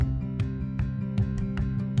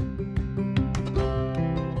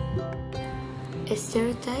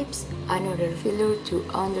Stereotypes, another failure to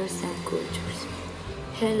understand cultures.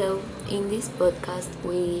 Hello, in this podcast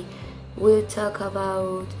we will talk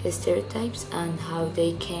about stereotypes and how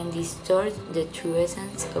they can distort the true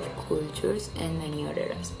essence of cultures and many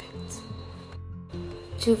other aspects.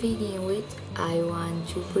 To begin with, I want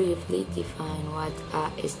to briefly define what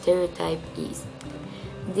a stereotype is.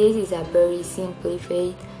 This is a very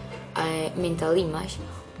simplified mental image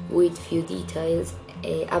with few details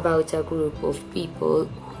about a group of people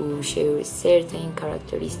who share certain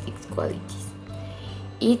characteristics qualities.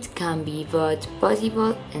 It can be both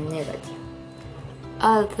positive and negative,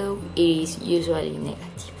 although it is usually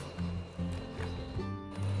negative.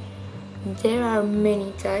 There are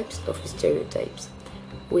many types of stereotypes.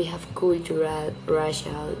 We have cultural,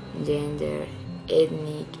 racial, gender,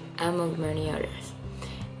 ethnic, among many others.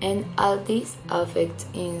 And all these affect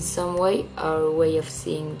in some way our way of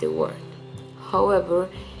seeing the world. However,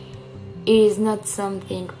 it is not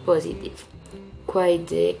something positive, quite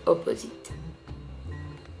the opposite.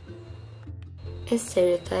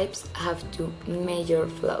 Stereotypes have two major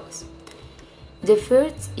flaws. The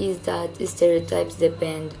first is that stereotypes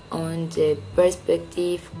depend on the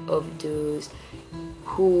perspective of those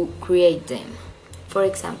who create them. For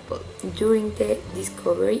example, during the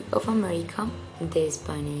discovery of America, the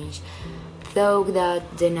Spanish thought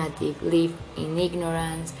that the natives lived in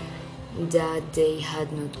ignorance, that they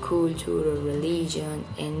had no culture or religion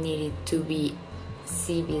and needed to be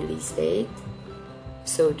civilized,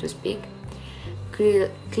 so to speak.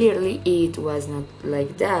 Clearly, it was not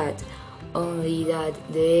like that, only that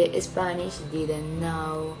the Spanish didn't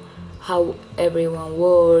know how everyone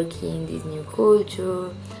worked in this new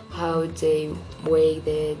culture, how they weigh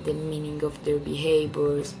the meaning of their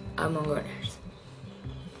behaviors, among others.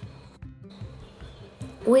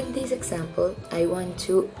 With this example, I want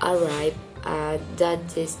to arrive at that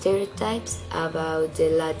the stereotypes about the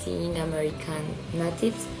Latin American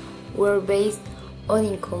natives were based on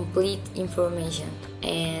incomplete information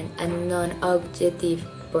and a non-objective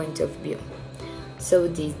point of view. So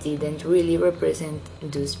this didn't really represent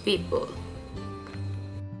those people.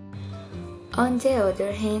 On the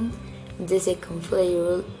other hand, the second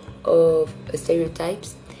flavor of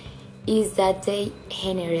stereotypes is that they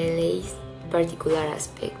generalize particular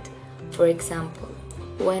aspect. For example,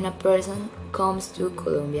 when a person comes to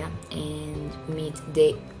Colombia and meets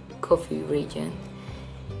the coffee region,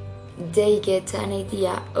 they get an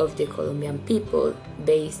idea of the Colombian people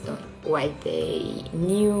based on what they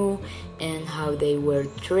knew and how they were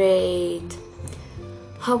treated.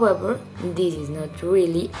 However, this is not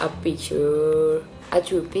really a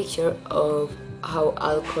true picture of how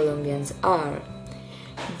all Colombians are.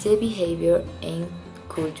 The behavior and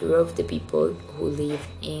culture of the people who live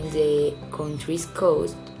in the country's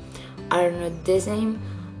coast are not the same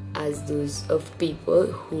as those of people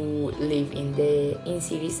who live in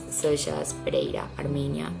cities such as Pereira,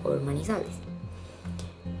 Armenia, or Manizales.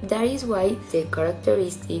 That is why the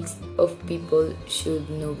characteristics of people should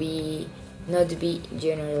not be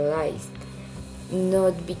generalized,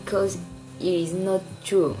 not because it is not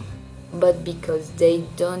true, but because they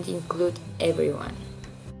don't include everyone.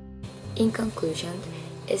 In conclusion,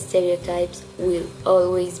 stereotypes will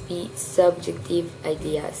always be subjective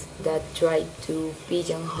ideas that try to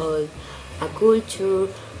pigeonhole a culture,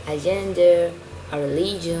 a gender, a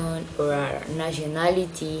religion, or a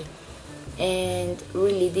nationality, and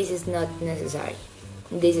really this is not necessary.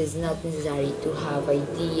 This is not necessary to have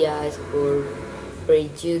ideas or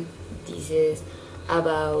prejudices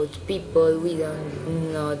about people we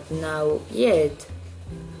don't not know yet.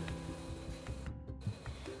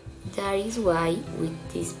 That is why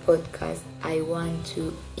with this podcast I want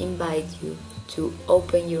to invite you to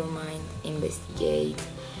open your mind, investigate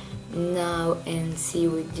now and see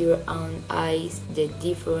with your own eyes the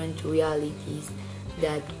different realities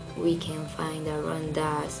that we can find around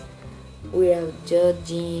us without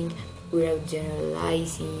judging, without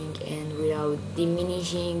generalizing, and without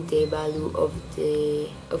diminishing the value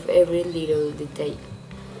of every little detail.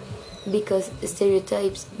 Because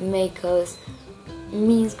stereotypes make us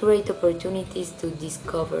miss great opportunities to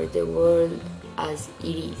discover the world as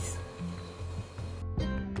it is.